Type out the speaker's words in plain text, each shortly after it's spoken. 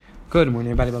Good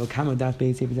morning, everybody. Bava Kama, Daf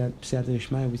Beis Siyata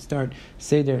Yishmai. We start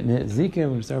Seder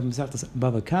Nezikin. We start from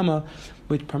Bava Kama,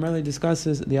 which primarily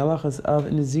discusses the halachas of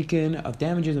Nezikin, of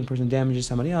damages. When a person damages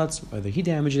somebody else, whether he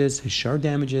damages, his shar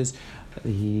damages,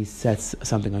 he sets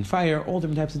something on fire, all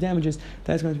different types of damages.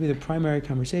 That's going to be the primary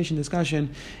conversation,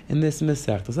 discussion in this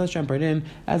Masechta. So let's jump right in.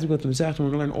 As we go through the Masechta,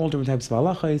 we're going to learn all different types of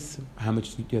halachas. How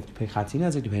much do you have to pay Chatzi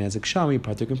Nezik? Do you pay Nezik Shami,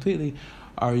 Pater completely?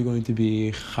 Are you going to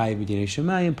be Chai B'dinei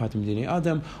Shemayim, Pater B'dinei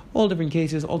Adam? All different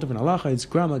cases, all different halachas,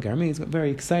 grama, garmi. It's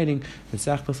very exciting.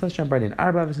 So let's jump right in.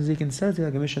 Arba V'Nezikin says the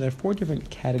Mishnah there are 4 different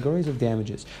categories of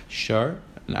damages. Shar,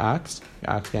 an ox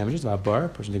damages, bar, a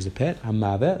person takes a pit,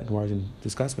 hamave, the Gemara can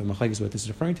discuss, but machlekes what this is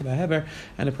referring to, hever,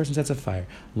 and a person sets a fire.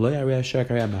 Lo yarei shar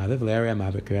karei hamave, v'lo yarei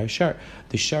hamave karei shar.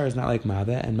 The shar is not like mave,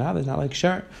 and mave is not like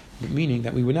shar, meaning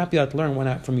that we would not be able to learn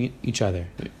one from each other.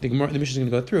 The Mishnah is going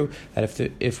to go through that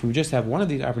if we just have one of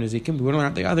these Arba Nezikim, we wouldn't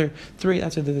learn the other 3.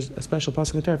 That's why there's a special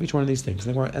pasuk in the Torah for each one of these things.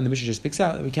 And the Mishnah just speaks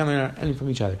out that we can't learn any from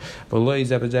each other. And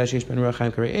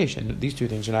these 2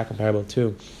 things are not comparable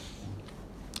to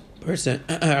person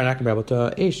are not comparable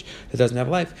to Aish that doesn't have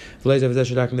life.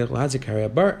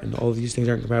 And all of these things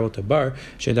aren't comparable to bar.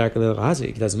 It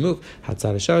doesn't move.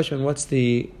 And what's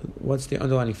the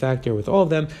underlying factor with all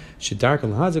of them?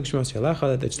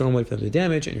 That it's normal way for them to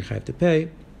damage and you have to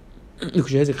pay. And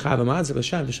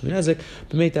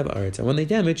when they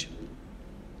damage,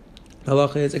 the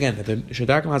halacha is again that the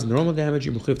shadarkim has normal damage.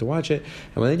 You have to watch it,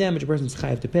 and when they damage, a person's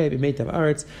chayav to pay. Be made to have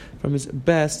arts from his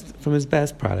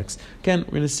best products. Again,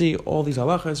 we're going to see all these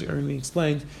halachas are going to be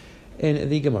explained in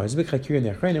the Gemara. There's a big chakir in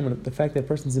there. The fact that a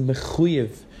person's in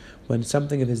mechuyev when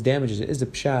something of his damages is a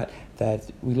pshat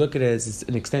that we look at it as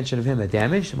an extension of him that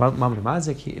damaged.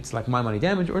 It's like my money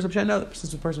damage, or is a pshat? No,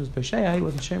 since the person was pesheya, he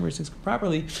wasn't shamer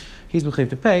properly. He's mechayiv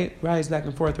to pay. Rise back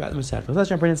and forth throughout the Masechta. Let's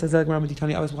jump right in. Says that Gemara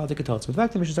Mititani always will take a told. So in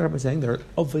fact, the Mishnah started by saying there are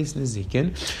obvious nezikin.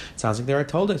 It sounds like there are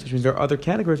toldas, which means there are other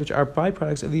categories which are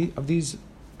byproducts of these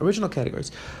original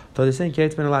categories. So they're saying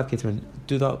Ketzman and Lav Ketzman.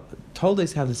 Do the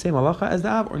toldas have the same halacha as the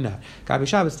Av or not? Gabi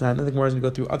Shabbos not. I think more is going to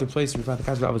go through other places. We find the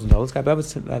Kaz of Avos and Toldas.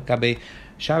 Gabi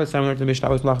Shabbos time we learned the Mishnah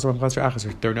Avos Malachas or Malachas or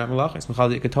Achas. They're not Malachas.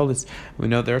 Mechal Toldas. We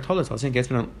know there are toldas. So saying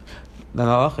Ketzman. The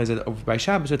halacha is that by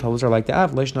Shabbos the toldas are like the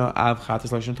Av. Leishna Av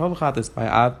Chatas. Leishna Tolda Chatas. By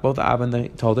Av, both the Av and the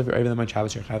Tolda. If you're even on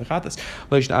Shabbos, you're Chav Chatas.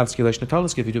 Leishna Av Skill. Leishna Tolda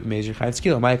Skill. If you do it, Mezer Chav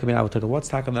Skill. Maya Kamin Av Tolda. What's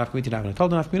Takam Nav Kamin Nav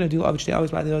Tolda Nav Kamin? Do Avos Day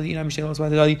always by the Dali. Inam Mishnah always by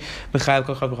the Dali. Mechayev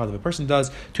Kol Chav Chav. If a person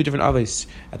does 2 different Avos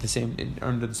at the same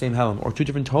under the same helm, or 2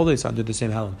 different toldas under the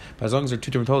same helm, but as long as they're 2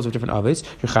 different toldas with different Avos,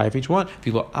 you're Chayev each one. If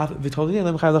you go Av V'Tolda,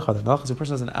 then Mechayev Lechad. If a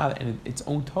person does an Av and its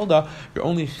own tolda, you're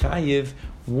only Chayev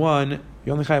one.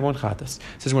 You only chayiv one chatas.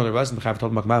 Says one of the blessed the chayiv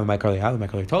told makmav my karli av my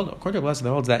karli told. According to the blessed, that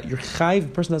holds that your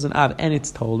chayiv person doesn't have and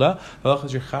it's tolda. The halacha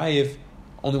is your chayiv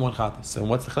only one chatas. So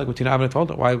what's the chilek between av and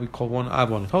tolda? Why do we call one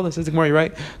av one tolda? Says the Gemara, you're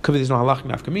right. Could be there's no halach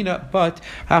nafkamina, but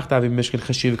hachtav in mishkan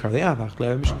chashiv karli av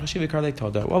hachtav in mishkan chashiv karli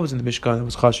tolda. What was in the mishkan that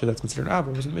was chashiv that's considered av?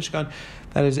 What was in the mishkan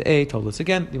that is a tolda? So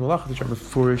again, the malachas which are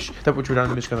mefurish that which were done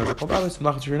in the mishkan are called avos. The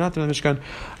malachas which were not done in the mishkan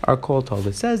are called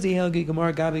tolda. Says the Helgi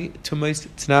Gemara Gabi Tumais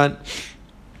Tnan.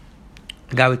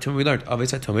 We learned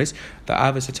Avis Atomis. The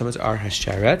Avis Atomis are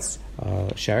Hasharets,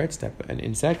 sharets, an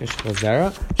insect, a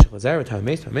Shechlazera,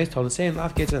 Tames told the same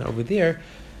Lav Ketzan over there.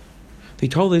 They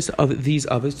told us of these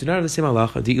Avos do not have the same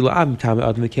halacha. The Av Mitame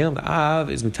Adam Mekelim. The Av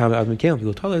is Mitame Adam Mekelim.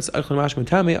 People told us Echel Mash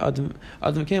Mitame Adam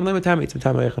Mekelim. Le Mitame. It's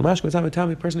Mitame Echel Mash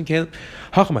Mitame person Mekelim.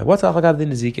 Hachamai. What's the halacha of the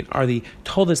Nezikin? Are the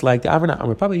told us like the Av or not?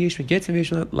 Amar Papa Yishma gets and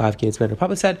Yishma Lav gets better.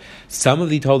 Papa said some of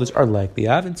the told us are like the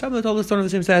Av and some of the told us don't have the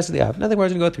same status as the Av. Nothing we're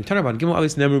going to go through. Turn around. Gimel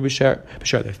Avis Nemru B'Shar.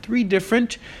 There are 3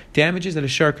 different damages that a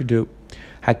shark could do.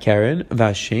 Hakaren,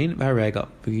 Vashin, Varegal.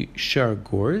 The shar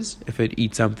gores if it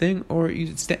eats something or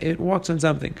it walks on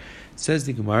something. Says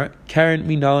the Gemara, Karen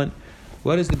Minalan.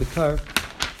 What is the Bekar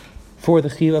for the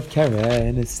Chil of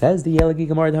Karen? It says the Yelagi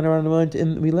Gemara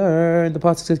and we learn the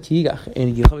pasuk says Kigach.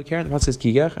 And Karen, the pasuk says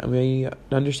Kigach, and we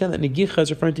understand that Negicha is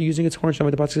referring to using its horn.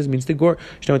 Shema the pasuk says means to gore.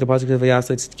 Shema the pasuk says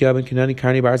Vayas like Tzkiab and Kanani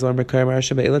Karni Barzal Merkar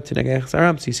Marasha Be'elat Tinagach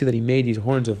Saram. So you see that he made these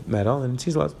horns of metal, and it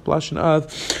sees a lashon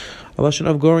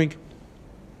of goring.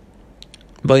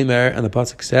 Balimer, and the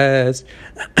pasuk says,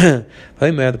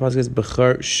 Balimer, the pasuk says,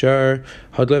 Bechar Shar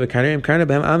Hadlev Karnim Karna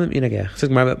Behem Amim Inagach. Says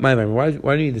my why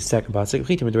do you need the second pasuk?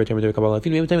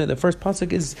 The first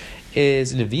pasuk is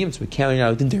Nevi'im, so we carry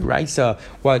out in the Raisa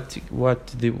what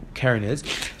the Karen is.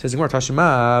 Says Gemara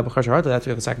Tashima Bechar Shar Hadlev. That's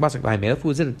we have the second pasuk.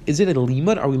 Is it a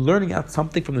limud? Are we learning out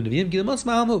something from the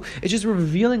Nevi'im? It's just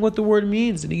revealing what the word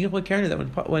means. The Karen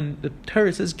that when the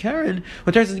Torah says Karen, when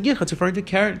the Torah says Gicha, it's referring to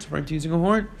Karen. It's referring to using a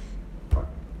horn.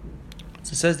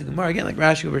 So says the Gemara again, like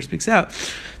Rashi over speaks out,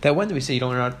 that when do we say you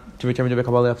don't learn out to return Divrei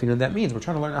Kabbalah, if you know what that means? We're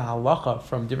trying to learn a halacha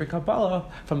from Divrei Kabbalah,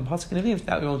 from the Pasuk and Nevi'im,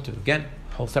 that we won't do. Again,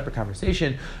 whole separate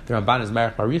conversation. The Ramban is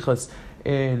Marich Barichas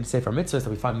in Sefer Mitzvahs, that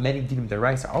we find many dinim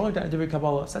deraisa all are Divrei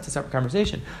Kabbalah. So that's a separate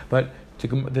conversation. But the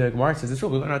Gemara says this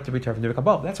rule, we learn out to return from Divrei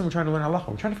Kabbalah. That's when we're trying to learn halacha.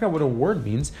 We're trying to figure out what a word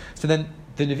means. So then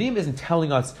the Nevi'im isn't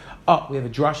telling us, oh, we have a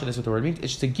drasha, this is what the word means.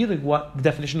 It's just a giving what the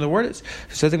definition of the word is.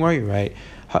 So says the Gemara, you're right.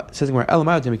 Says the Gemara,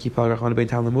 Elamad,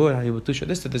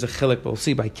 this that there's a chilek, but we'll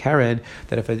see by Karen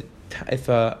that if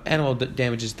a animal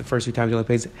damages the first 2 times, he only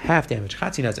pays half damage.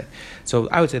 Chatzi nazek. So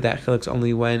I would say that chilek's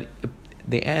only when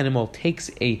the animal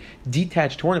takes a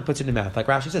detached horn and puts it in the mouth. Like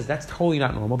Rashi says, that's totally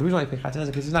not normal. The reason why I pay chatzi nazek is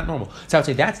because it's not normal. So I would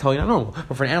say that's totally not normal.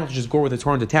 But for an animal to just gore with its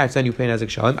horn detached, then you pay nazek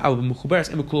shalom.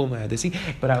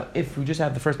 But if we just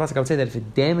have the first pasuk, I would say that if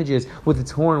it damages with its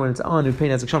horn when it's on, you pay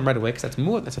nazek shalom right away because that's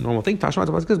mu'at. That's a normal thing. That's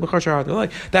talking about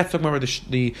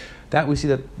that we see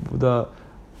that the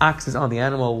ox is on the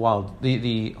animal while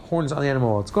the horn is on the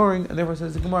animal while it's goring, and therefore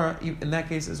says the Gemara in that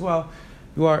case as well.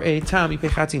 You are a tam, you pay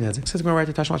chatzin nezek. Says Gemara right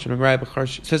to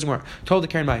Tashmash. Says Gemara, told the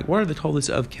Karen Mai. What are the toldus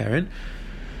of Karen?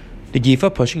 The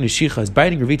Gifa pushing, the Shicha is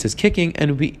biting, Ravitza is kicking,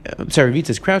 and Ravitza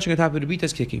is crouching on top of the Ravitza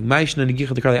is kicking. Maishna the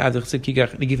Gicha the Karli Av the Chsiv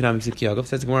Kigach the Gifa Nami Chsiv Kiyagov.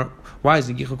 Says Gemara, why is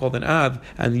the Gicha called an Av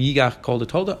and the Yigach called a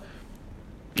Tolda?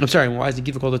 I'm sorry, why is the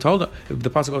Gifa called a Tolda? The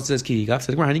pasuk also says Kiyigach.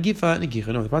 Says Gemara, Gifa, Negicha.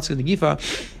 No, the pasuk is Negifa.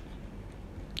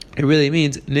 It really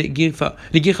means Negifa.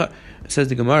 Negicha. Says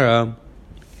the Gemara.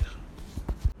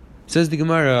 Says the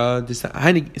Gemara, it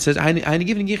says, "I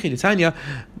give Negicha Tanya."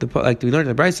 Like we learned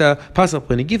in the Brisa, Pasuk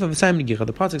by Negifa, V'sayim Negicha.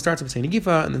 The pasuk starts with saying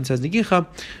Negifa and then says Negicha,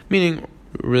 meaning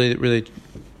really.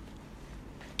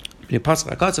 The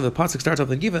pasuk starts off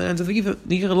with Negifa and ends with Negifa.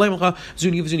 Negicha Leimacha Zu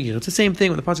Negifa. It's the same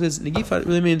thing. When the pasuk says Negifa, it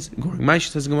really means goring. Maish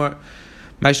says the Gemara.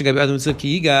 What's that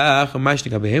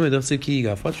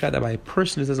by a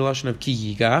person? It says a lashon of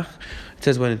ki yigach. It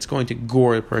says when it's going to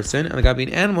gore a person, and the guy being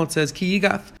an animal, it says ki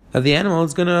yigath. That the animal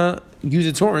is going to use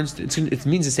its horns. It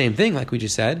means the same thing, like we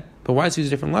just said. But why does it use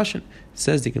a different lashon? It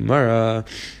says the Gemara.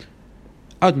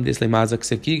 Again,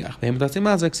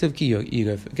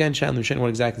 Shan, what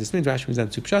exactly this means? Rashi brings down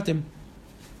 2 pshatim.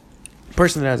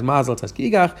 Person that has mazel says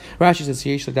kiyigach. Rashi says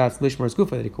yesh ladas lishmor gufa,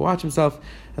 that he can watch himself,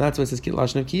 and that's why it says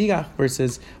lashon of kiyigach.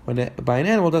 Versus when by an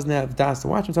animal doesn't have das to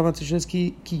watch himself, that's just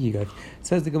kiyigach. It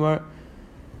says the Gemara.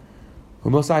 The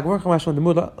pasuk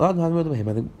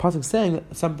is saying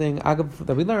something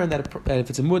that we learned that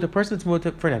if it's a mud to a person, it's a mud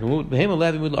for an animal.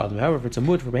 However, if it's a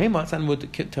mud for behema, it's not a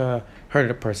mud to hurt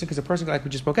a person, because a person, like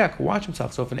we just spoke out, can watch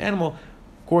himself. So if an animal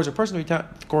gores a person 3 times,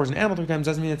 gores an animal 3 times,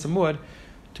 doesn't mean it's a mud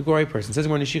to gore a person. It says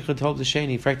when Nishicha told the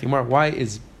Shani, why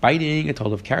is biting a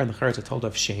told of Karen the Charetz a told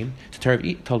of shame,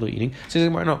 to told of eating? It says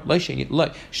no, like Shane,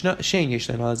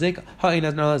 Yeshna Nalazeka,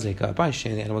 Ha'inaz Nalazeka. By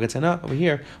Shane, the animal gets an over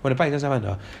here. When a bite doesn't have an.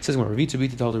 It says when Ravitza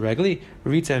Bita told of regularly,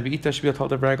 Ravitza and Vita should be a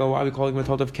told of regal. Why are we calling him a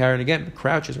told of Karen again?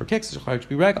 Crouches or kicks, it should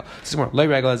be regal. It says more lay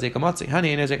regal Azeka Matzi, Hani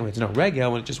and Azeka. It's no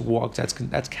regal when it just walks.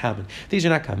 That's common. These are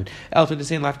not common. Elton the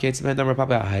same laugh gates depend on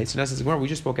Rapapa High. So now says we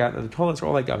just spoke out that the toilets are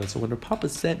all like that. So when Rapapa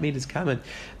said made his comment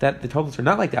that the toilets are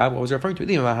not like that, what was referring to?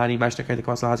 Says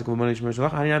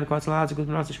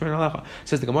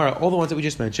the Gemara, all the ones that we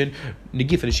just mentioned,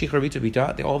 Negif and Shikha Ravitza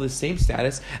Bita, they all have the same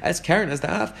status as Karen, as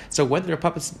the Av. So when the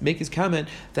Papa make his comment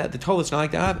that the toilets are not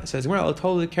like the Av, it says, well,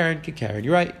 told of Karen, Karen.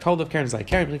 You're right, told of Karen is like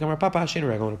Karen, but the Papa Shane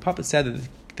Regal. When the Papa said that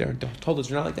the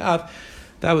toilets are not like the Av,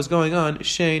 that was going on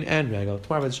Shane and Regal.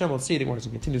 Tomorrow by the Shem, we'll see the Gemara is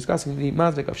going to continue discussing the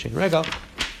Mazdik of Shane Regal.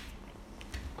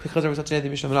 Quick chazar was such today. The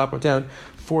Mishnah brought down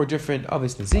 4 different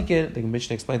obvious nezikin. The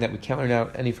Mishnah explained that we can't learn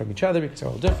out any from each other because they're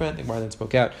all different. The Gemara then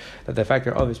spoke out that the fact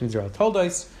they're obvious means they're all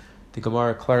toldos. The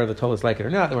Gemara clarified the toldos like it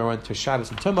or not. The Gemara went to Shabbos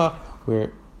and Tumah,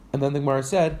 and then the Gemara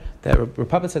said that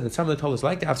Rapapa said that some of the toldos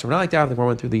like the Av, some were not like the Av. The Gemara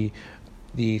went through the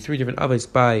 3 different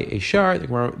avos by a shar.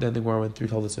 Then the Gemara went through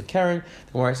toldos of Karen.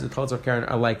 The Gemara said the toldos of Karen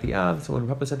are like the Av. So when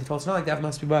Rapapa said the toldos are not like the Av,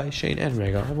 must be by Shane and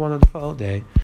Regal. Have one wonderful day.